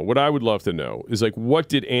love to know is like what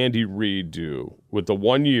did Andy Reid do with the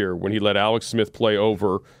 1 year when he let Alex Smith play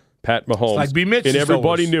over Pat Mahomes? Like B. Mitch and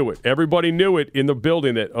everybody knew it. Everybody knew it in the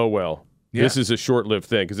building that, Yeah. This is a short-lived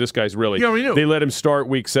thing because this guy's really. He already knew. They let him start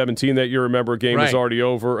week 17 that year. Remember, game was already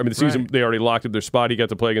over. I mean, the season they already locked up their spot. He got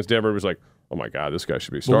to play against Denver. It was like, oh my God, this guy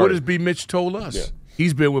should be starting. But what has B. Mitch told us? Yeah.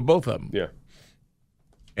 He's been with both of them. Yeah.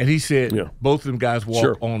 And he said both of them guys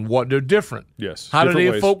walk on what they're different. Yes. How do they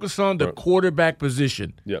ways. focus on the quarterback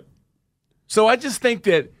position? Yep. So I just think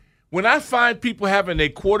that when I find people having a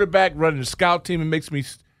quarterback running a scout team, it makes me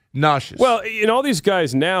nauseous. Well, all these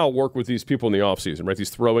guys now work with these people in the offseason, right? These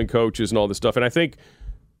throwing coaches and all this stuff. And I think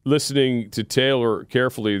listening to Taylor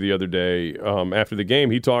carefully the other day after the game,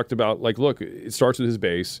 he talked about, like, look, it starts with his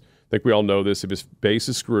base. I think we all know this. If his base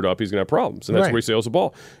is screwed up, he's going to have problems. And that's where he sails the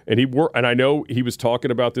ball. And and I know he was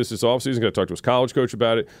talking about this offseason. He's going to talk to his college coach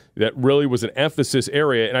about it. That really was an emphasis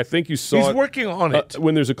area. And I think you saw he's working on it.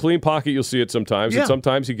 When there's a clean pocket, you'll see it sometimes. And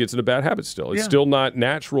sometimes he gets in a bad habit still. It's still not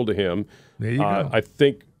natural to him. There you go. I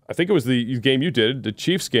think it was the game you did, the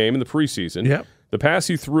Chiefs game in the preseason. Yep. The pass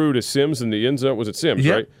he threw to Sims in the end zone, was it Sims,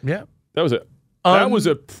 right? Yeah. That was it. That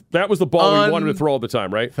was the ball we wanted to throw all the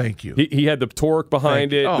time, right? Thank you. He had the torque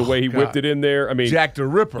behind it, the way he whipped it in there. I mean, Jack the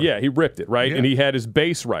Ripper. Yeah, he ripped it, right? Yeah. And he had his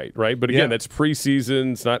base right? But again, that's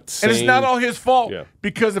preseason. It's not sane. And it's not all his fault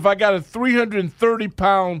because if I got a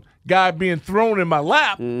 330-pound guy being thrown in my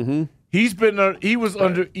lap, he was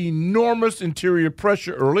under enormous interior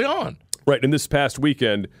pressure early on. Right, and this past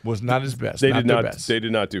weekend was not his best. They did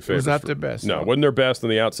not do favors. It was not their best. No, it wasn't their best on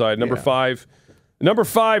the outside. Number 5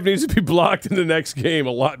 needs to be blocked in the next game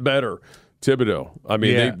a lot better. Thibodeau. I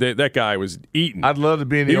mean, that guy was eating. I'd love to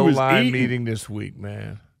be in the O-line meeting this week,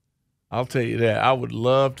 man. I'll tell you that. I would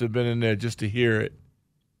love to have been in there just to hear it.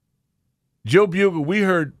 Joe Bugle, we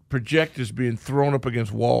heard projectors being thrown up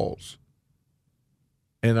against walls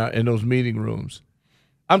in those meeting rooms.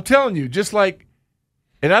 I'm telling you, just like,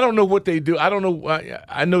 and I don't know what they do. I don't know.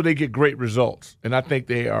 I know they get great results, and I think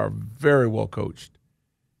they are very well coached.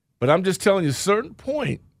 But I'm just telling you, a certain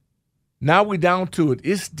point, now we down to it.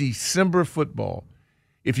 It's December football.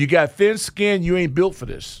 If you got thin skin, you ain't built for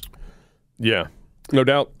this. Yeah, no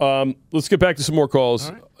doubt. Let's get back to some more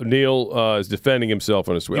calls. Right. Neil is defending himself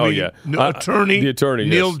on his way. Attorney. The attorney,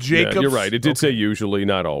 Neil yes. Jacobs. Yeah, you're right. It did say usually,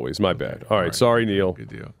 not always. My bad. All right. Sorry, Neil. Good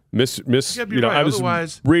deal. I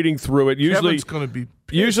was reading through it. Usually,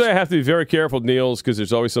 usually I have to be very careful, Niels, because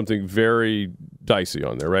there's always something very dicey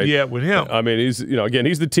on there, right? Yeah, with him. I mean, he's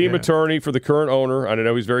the team attorney for the current owner. I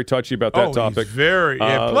know he's very touchy about that topic. He's very.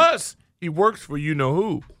 Plus, he works for you know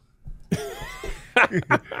who.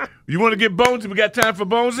 You want to get Bonesy? We got time for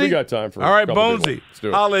Bonesy? We got time for. All right, Bonesy.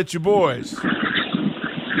 I'll let you boys.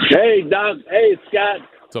 Hey, Doc. Hey, Scott.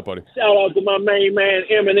 What's up, buddy? Shout out to my main man,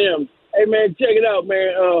 Eminem. Hey, man, check it out,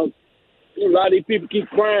 man. A lot of these people keep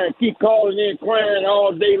calling in, crying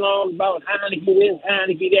all day long about Heineke this,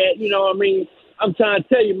 Heineke that. You know what I mean? I'm trying to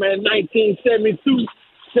tell you, man, 1972,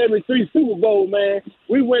 73 Super Bowl, man.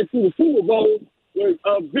 We went to the Super Bowl with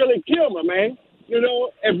Billy Kilmer, man. You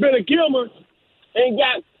know, and Billy Kilmer ain't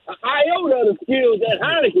got an iota of the skills that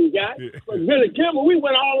Heineke got. But Billy Kilmer, we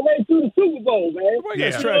went all the way to the Super Bowl, man.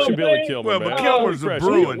 Yeah, trashing Billy Kilmer, man. But Kilmer's a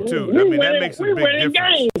Bruin, too. I mean, that makes a big difference.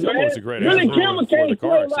 Games, Kilmer's a great Billy Kilmer can't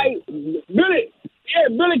throw like Billy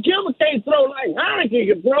Kilmer can't throw like Heineke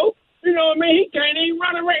can throw. You know what I mean? He can't even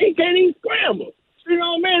run around. He can't even scramble. You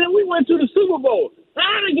know what I mean? And we went to the Super Bowl.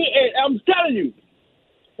 Heineke, I'm telling you,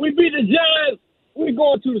 we beat the Giants. We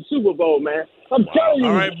going to the Super Bowl, man. I'm telling you.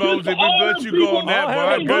 All right, Bonesy, we let you go on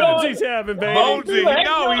that, boy. Bonesy's having, baby. Bonesy, he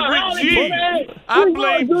with G. I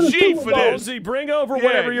blame G for this. Bonesy, bring over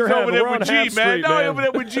whatever you're having. Over there We're with on G, man. No, over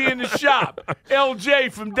there with G in the shop.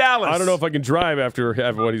 LJ from Dallas. I don't know if I can drive after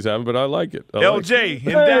having what he's having, but I like it. LJ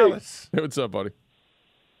in Dallas. Hey, what's up, buddy?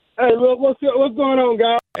 Hey, what's going on,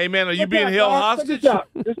 guys? Hey, man, are you being held hostage? No,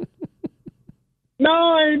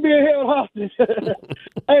 I ain't being held hostage.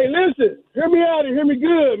 Hey, listen, hear me out and hear me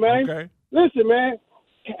good, man. Okay. Listen, man,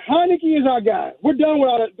 Heineke is our guy. We're done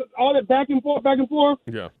with all that back and forth.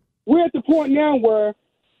 Yeah. We're at the point now where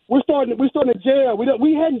we're starting to jail.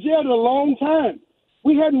 We hadn't jailed in a long time.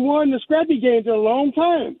 We hadn't won the scrappy games in a long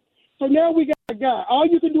time. So now we got a guy. All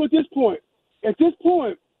you can do at this point is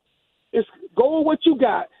go with what you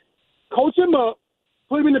got, coach him up,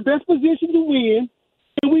 put him in the best position to win,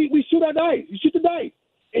 and we shoot our dice. You shoot the dice,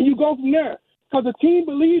 and you go from there because the team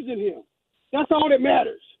believes in him. That's all that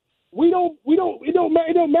matters. It don't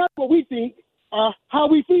matter what we think or how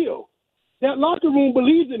we feel. That locker room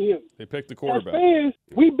believes in him. They picked the quarterback. As fans,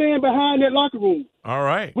 we band behind that locker room. All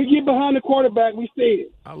right. We get behind the quarterback. We stay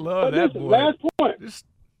it. I love that, boy. Last point.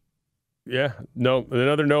 Yeah. No,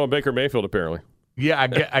 another no on Baker Mayfield, apparently. Yeah,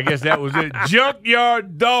 I guess that was it.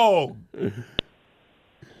 Junkyard Dog.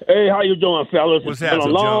 Hey, how you doing, fellas? What's It's been a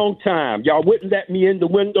long time. Y'all wouldn't let me in the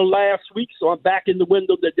window last week, so I'm back in the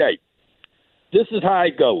window today. This is how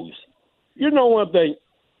it goes. You know one thing?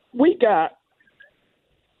 We got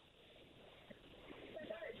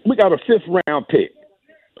a fifth-round pick,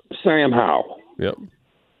 Sam Howell. Yep.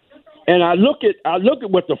 And I look at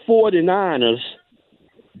what the 49ers,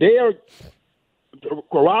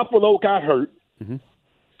 Garoppolo got hurt, and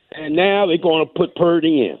now they're going to put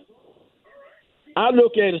Purdy in. I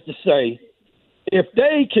look at it to say, if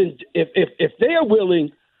they're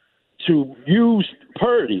willing to use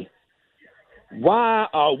Purdy, why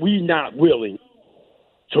are we not willing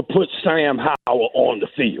to put Sam Howell on the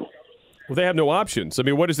field? Well, they have no options. I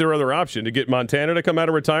mean, what is their other option? To get Montana to come out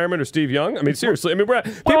of retirement or Steve Young? I mean, seriously. I mean,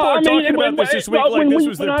 people are talking about this week like this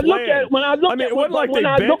was their plan. It wasn't like they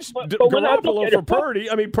benched Garoppolo for Purdy.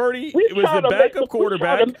 I mean, Purdy was the backup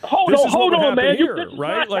quarterback. This is what would happen here,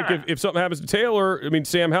 right? Like if something happens to Taylor, I mean,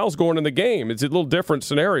 Sam Howell's going in the game. It's a little different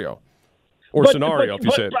scenario. Or scenario, if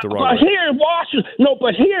you say it the wrong way. But here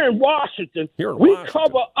in Washington, we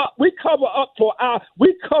cover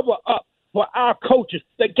up for our coaches.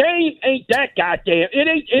 The game ain't that goddamn.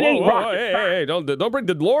 It ain't rocket science. Hey, don't bring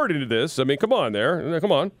the Lord into this. I mean, come on there.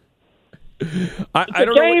 Come on. I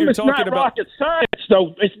don't know what you're talking about. The game is not rocket science,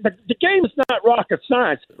 though. The game is not rocket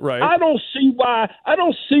science. Right. I don't see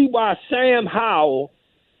why Sam Howell.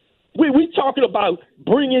 We talking about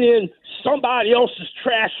bringing in somebody else's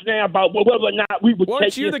trash now about whether or not we would take.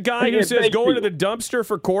 Aren't you the guy who says go into the dumpster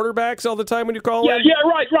for quarterbacks all the time when you call him? Yeah,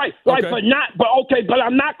 right. Okay. But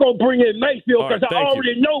I'm not going to bring in Mayfield because I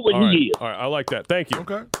already know what he is. All right, I like that. Thank you.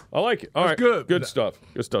 Okay, I like it. All right, good. Good stuff,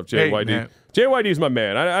 JYD. JYD's my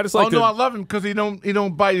man. I just like. I love him because he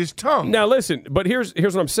don't bite his tongue. Now listen, but here's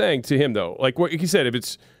what I'm saying to him though. Like what he said, if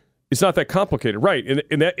it's not that complicated, right?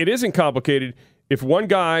 And that it isn't complicated. If one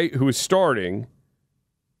guy who is starting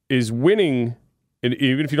is winning, and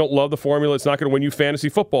even if you don't love the formula, it's not going to win you fantasy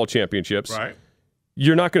football championships. Right.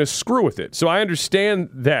 You're not going to screw with it. So I understand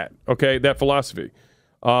that, okay, that philosophy.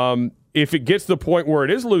 If it gets to the point where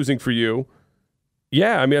it is losing for you,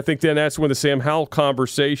 yeah, I mean, I think then that's when the Sam Howell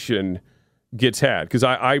conversation gets had. Because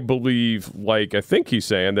I believe, like I think he's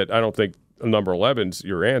saying, that I don't think number 11's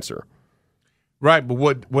your answer. Right, but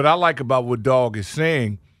what I like about what Dog is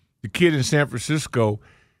saying, the kid in San Francisco,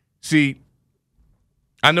 see,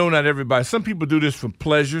 I know not everybody. Some people do this for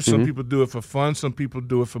pleasure. Some people do it for fun. Some people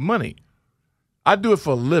do it for money. I do it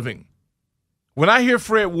for a living. When I hear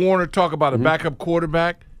Fred Warner talk about a backup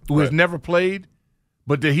quarterback who has never played,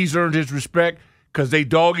 but that he's earned his respect because they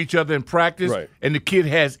dog each other in practice, and the kid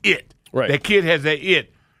has it. Right. That kid has that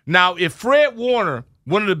it. Now, if Fred Warner,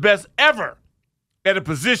 one of the best ever at a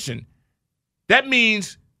position, that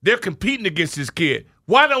means they're competing against this kid.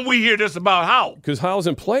 Why don't we hear this about Howell? Because Howell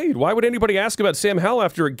hasn't played. Why would anybody ask about Sam Howell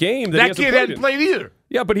after a game that he kid hadn't played either?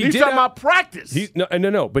 Yeah, but he's talking about practice.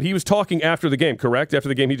 No. But he was talking after the game, correct? After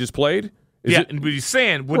the game he just played? But he's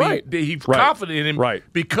saying he's confident in him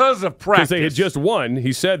because of practice. Because they had just won.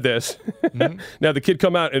 He said this. Now the kid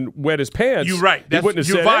come out and wet his pants. You're right. He wouldn't have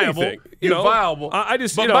you're said viable. anything. You're viable. I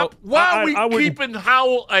just, but why are we wouldn't- keeping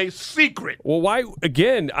Howell a secret? Well, why?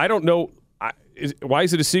 Again, I don't know. Why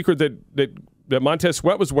is it a secret that Montez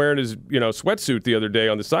Sweat was wearing his sweatsuit the other day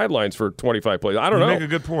on the sidelines for 25 plays? I don't know. You make a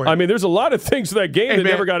good point. I mean, there's a lot of things to that game that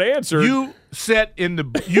never got answered. You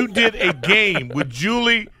did a game with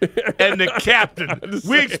Julie and the captain.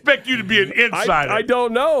 We expect you to be an insider. I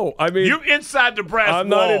don't know. I mean, you're inside the brass I'm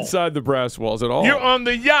wall. not inside the brass walls at all. You're on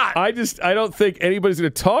the yacht. I don't think anybody's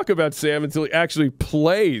going to talk about Sam until he actually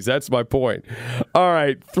plays. That's my point. All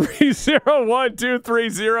right,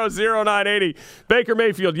 301-230-0980. Baker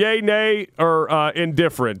Mayfield, yay, nay, or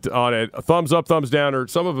indifferent on it? Thumbs up, thumbs down, or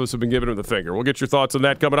some of us have been giving him the finger. We'll get your thoughts on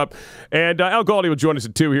that coming up. And Al Galdi will join us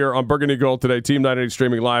at 2 here on Burgundy Gold today. Team 980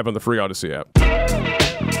 streaming live on the free Odyssey app.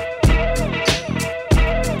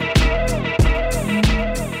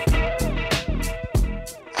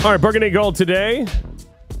 All right, Burgundy Gold today.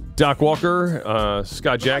 Doc Walker,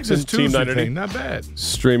 Scott Jackson, Team 980. Not bad.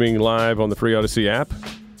 Streaming live on the free Odyssey app.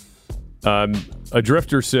 A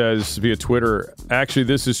drifter says via Twitter, actually,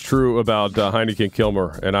 this is true about Heineke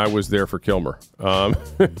Kilmer, and I was there for Kilmer.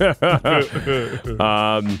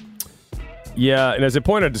 Yeah, and as I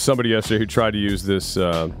pointed to somebody yesterday who tried to use this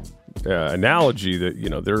analogy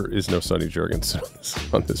that there is no Sonny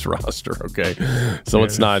Jurgens on this roster. Okay, so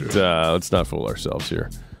let's not fool ourselves here.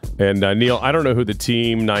 And Neil, I don't know who the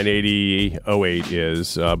Team 980-08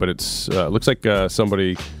 is, but it's looks like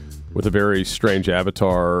somebody with a very strange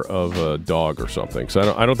avatar of a dog or something.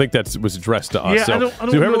 So I don't think that was addressed to us. Yeah, so I don't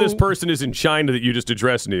whoever know. this person is in China that you just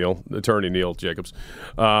addressed, Neil, attorney Neil Jacobs,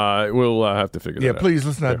 we'll have to figure that out. Yeah, please,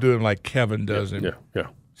 let's not do it like Kevin does him. Yeah.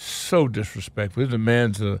 So disrespectful. The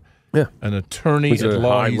man's an attorney He's at a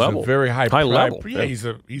law. high He's level. a very high level. Yeah, he's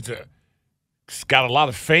got a lot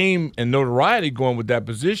of fame and notoriety going with that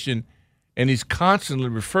position. And he's constantly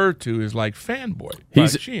referred to as like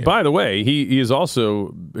fanboy. By the way, he is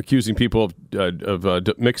also accusing people of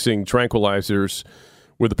mixing tranquilizers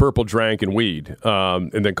with the purple drank and weed,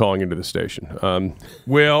 and then calling into the station.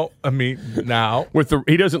 Well, I mean, now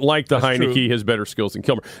he doesn't like the That's Heineke. true. He has better skills than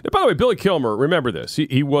Kilmer. Now, by the way, Billy Kilmer, remember this.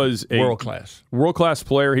 He was a world class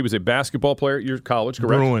player. He was a basketball player at your college,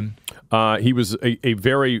 correct? Bruin. He was a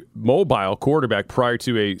very mobile quarterback prior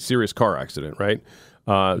to a serious car accident, right?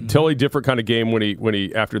 Totally different kind of game when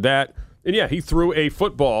he after that. And yeah, he threw a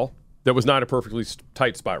football that was not a perfectly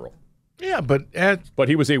tight spiral. Yeah, but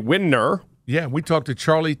he was a winner. Yeah, we talked to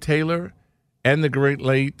Charlie Taylor and the great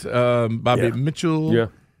late Bobby Mitchell,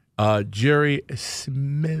 Jerry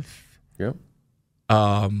Smith,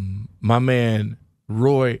 my man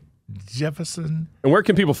Roy Jefferson. And where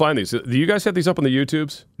can people find these? Do you guys have these up on the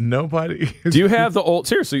YouTubes? Nobody. Do you have the old?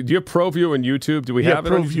 Seriously, do you have ProView on YouTube? Do we have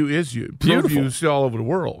it? ProView is you. ProView is all over the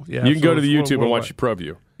world. Yeah, you can go to the YouTube and watch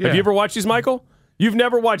ProView. Yeah. Have you ever watched these, Michael? You've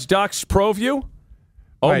never watched Doc's ProView?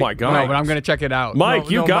 Oh my God! No, but I'm going to check it out.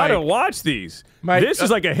 Mike, you got to watch these. Mike, this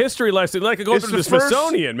is like a history lesson, like going through the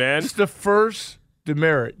Smithsonian, man. It's the first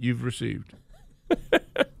demerit you've received.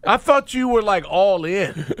 I thought you were like all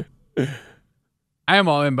in. I am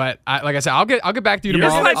all in, but like I said, I'll get back to you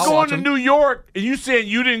tomorrow. It's like I'll going watch to them. New York and you saying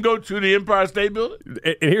you didn't go to the Empire State Building.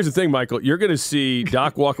 And here's the thing, Michael. You're going to see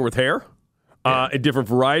Doc Walker with hair, and different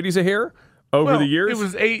varieties of hair over the years.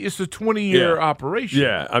 It's a 20-year operation.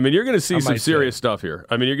 Yeah, I mean, you're going to see some serious stuff here.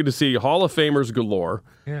 I mean, you're going to see Hall of Famers galore.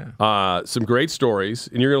 Yeah. Some great stories,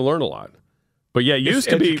 and you're going to learn a lot. But yeah, It's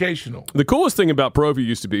educational. The coolest thing about ProView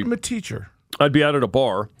used to be I'm a teacher. I'd be out at a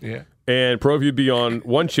bar, and ProView would be on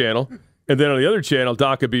one channel, and then on the other channel,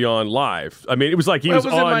 Doc would be on live. I mean, it was like he was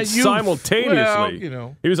in my on youth. simultaneously.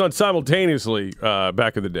 Well, He was on simultaneously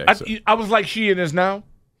back in the day. I was like she is now.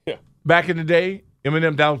 Yeah. Back in the day,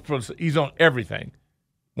 Eminem, he's on everything.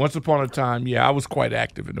 Once upon a time, I was quite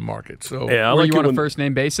active in the market. So were you on a first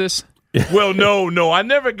name basis? Well, no, I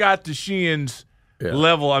never got to Sheehan's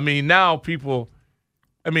level. I mean, now people,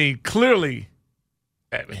 clearly,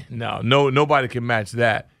 nobody can match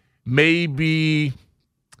that. Maybe,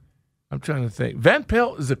 I'm trying to think. Van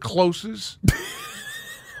Pelt is the closest.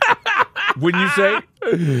 Wouldn't you say?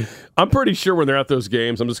 I'm pretty sure when they're at those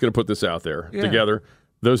games, I'm just going to put this out there together.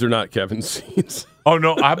 Those are not Kevin's seats. Oh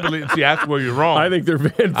no, I believe. See, that's where you're wrong. I think they're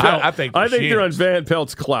Van Pelt. I think they're on Van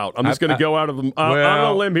Pelt's clout. I'm just going to go out of them on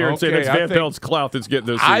a limb here and say that's Van Pelt's clout that's getting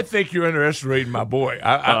those seats. I think you're underestimating my boy.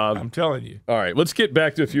 I'm telling you. All right, let's get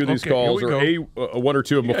back to a few of these calls, or one or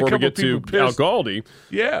two of them before we get to Al Galdi.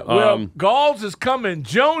 Yeah, well, Galls is coming.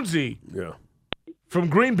 Jonesy. Yeah.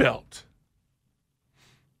 From Greenbelt.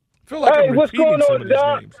 I feel like I'm what's going on,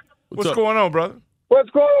 Doc? What's going on, brother? What's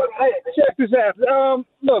going on? Hey, check this out.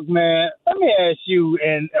 Look, man, let me ask you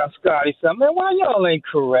and Scotty something. Man, why y'all ain't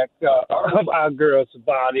correct our girl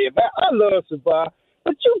Sabah? Man, I love Sabah,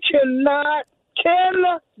 but you cannot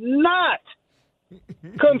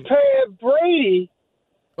compare Brady.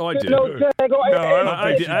 Oh, I did.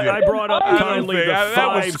 I brought up kindly the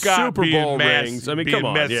 5 Super Bowl rings. I mean, come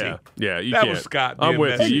on. Messy. Yeah, you that can't. was Scott I'm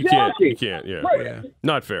with messy. you. You can't. Yeah.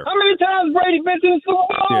 Not fair. How many times Brady been to the Super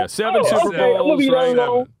Bowl? Yeah, 7 Super Bowls. Right?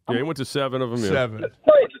 Yeah, he went to 7 of them. Yeah. 7.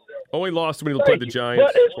 Only lost when he played the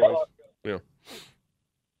Giants. Yeah.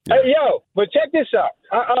 Hey, yo, but check this out.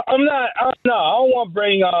 I don't want to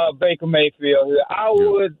bring Baker Mayfield here. I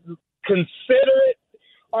would consider it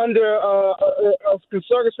under a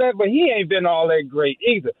circumstance, but he ain't been all that great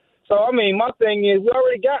either. So, my thing is, we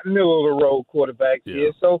already got middle-of-the-road quarterbacks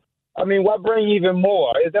here. So, why bring even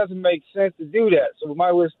more? It doesn't make sense to do that. So, we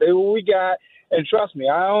might as well stay what we got. And trust me,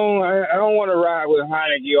 I don't want to ride with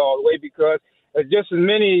Heineke all the way because just as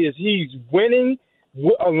many as he's winning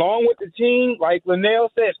along with the team, like Linnell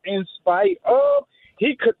says, in spite of,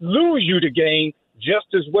 he could lose you the game just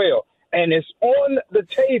as well. And it's on the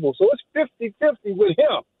table. So it's 50-50 with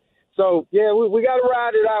him. So, yeah, we got to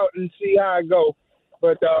ride it out and see how it goes.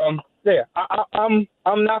 But, I'm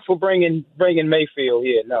not for bringing Mayfield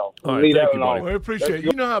here, no. Right, leave that alone. I appreciate it.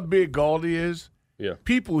 You know how big Galdi is? Yeah.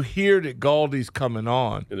 People hear that Galdi's coming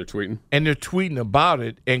on. And they're tweeting. And they're tweeting about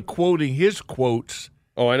it and quoting his quotes.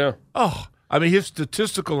 Oh, I know. Oh, his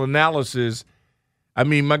statistical analysis.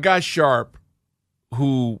 My guy Sharp,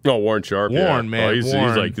 Warren Sharp. Man. He's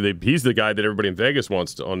Warren. He's the guy that everybody in Vegas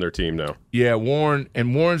wants on their team now. Yeah, Warren.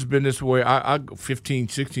 And Warren's been this way. I 15,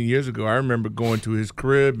 16 years ago, I remember going to his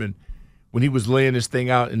crib and when he was laying this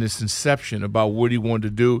thing out in its inception about what he wanted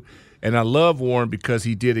to do. And I love Warren because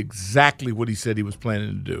he did exactly what he said he was planning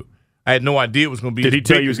to do. I had no idea it was going to be. Did he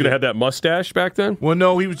tell you he was going to have that mustache back then? Well,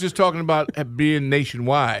 no, he was just talking about being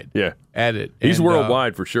nationwide. Yeah, at it. He's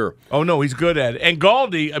worldwide for sure. Oh no, he's good at it. And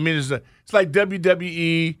Galdi, it's like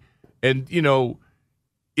WWE, and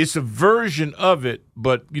it's a version of it.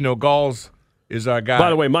 But Galls is our guy. By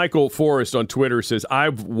the way, Michael Forrest on Twitter says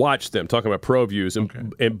I've watched them talking about pro views,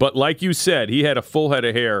 but like you said, he had a full head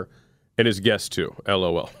of hair, and his guests too.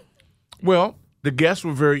 LOL. Well. The guests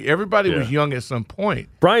were everybody was young at some point.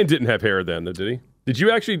 Brian didn't have hair then, did he? Did you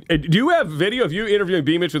actually, do you have video of you interviewing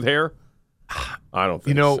B. Mitch with hair? I don't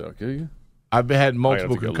think so. I've had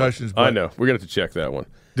multiple concussions. I know. We're going to have to check that one.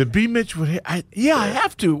 The B. Mitch with hair? I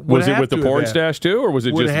have to. Was it with the porn stash too, or was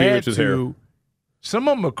it just B. Mitch's hair? Some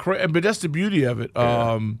of them are crazy, but that's the beauty of it.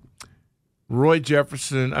 Yeah. Roy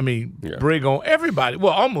Jefferson, Brigham, everybody.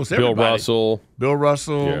 Well, almost everybody. Bill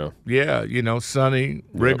Russell. Yeah. Sonny,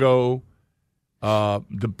 Riggo.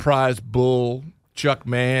 The Prize Bull, Chuck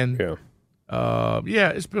Mann.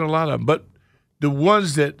 It's been a lot of them. But the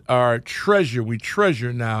ones that are we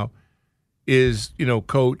treasure now is,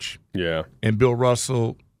 Coach and Bill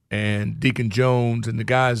Russell and Deacon Jones and the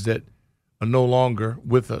guys that are no longer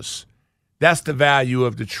with us. That's the value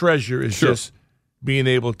of the treasure is just being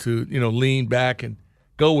able to, lean back and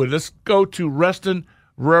go with it. Let's go to Reston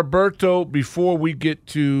Roberto before we get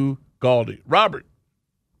to Galdi. Robert.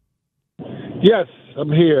 Yes,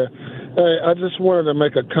 I'm here. I just wanted to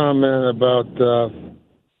make a comment about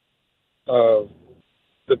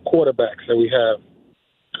the quarterbacks that we have.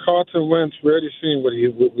 Carson Wentz, we already seen what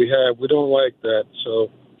we have. We don't like that,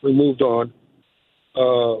 so we moved on.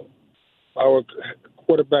 Our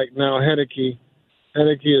quarterback now, Heineke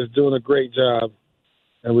is doing a great job,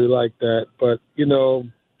 and we like that. But,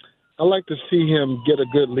 I like to see him get a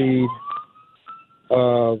good lead,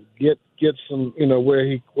 get some,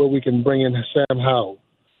 where we can bring in Sam Howell.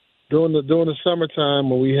 During the summertime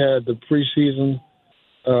when we had the preseason,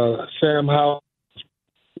 Sam Howell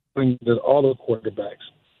all the quarterbacks.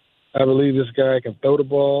 I believe this guy can throw the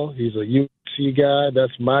ball. He's a UC guy.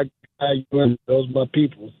 That's my guy. Those are my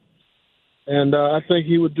people. And I think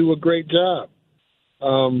he would do a great job.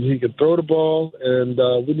 He can throw the ball, and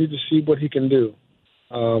we need to see what he can do.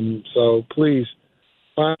 So please,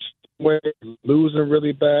 find some way, losing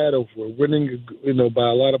really bad, or if we're winning, by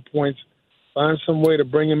a lot of points, find some way to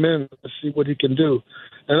bring him in and see what he can do.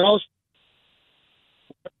 And also,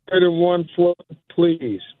 3rd-and-1 for,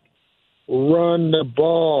 please, run the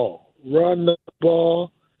ball. Run the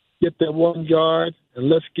ball, get that 1 yard, and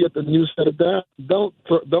let's get the new set of downs. Don't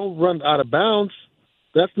run out of bounds.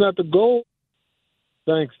 That's not the goal.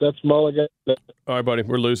 Thanks. That's all I got. All right, buddy.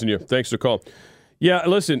 We're losing you. Thanks for the call. Yeah,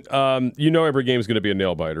 listen, every game is going to be a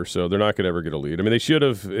nail-biter, so they're not going to ever get a lead. I mean, they should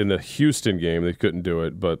have in the Houston game. They couldn't do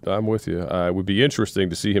it, but I'm with you. It would be interesting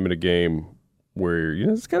to see him in a game where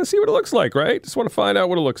just kind of see what it looks like, right? Just want to find out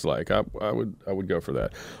what it looks like. I would go for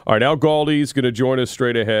that. All right, Al Galdi's going to join us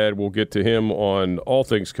straight ahead. We'll get to him on all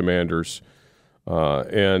things Commanders.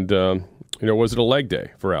 Was it a leg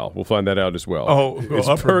day for Al? We'll find that out as well. I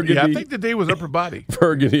think the day was upper body.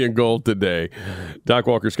 Burgundy and gold today. Doc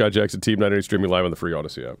Walker, Scott Jackson, Team 980 streaming live on the free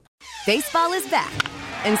Odyssey app. Baseball is back,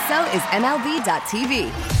 and so is MLB.tv.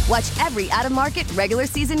 Watch every out-of-market regular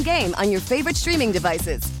season game on your favorite streaming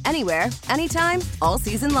devices, anywhere, anytime, all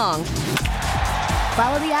season long.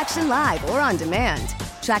 Follow the action live or on demand.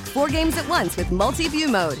 Track 4 games at once with multi-view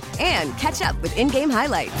mode and catch up with in-game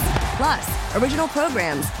highlights. Plus, original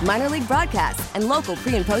programs, minor league broadcasts, and local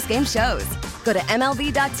pre- and post-game shows. Go to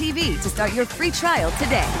MLB.tv to start your free trial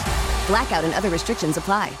today. Blackout and other restrictions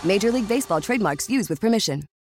apply. Major League Baseball trademarks used with permission.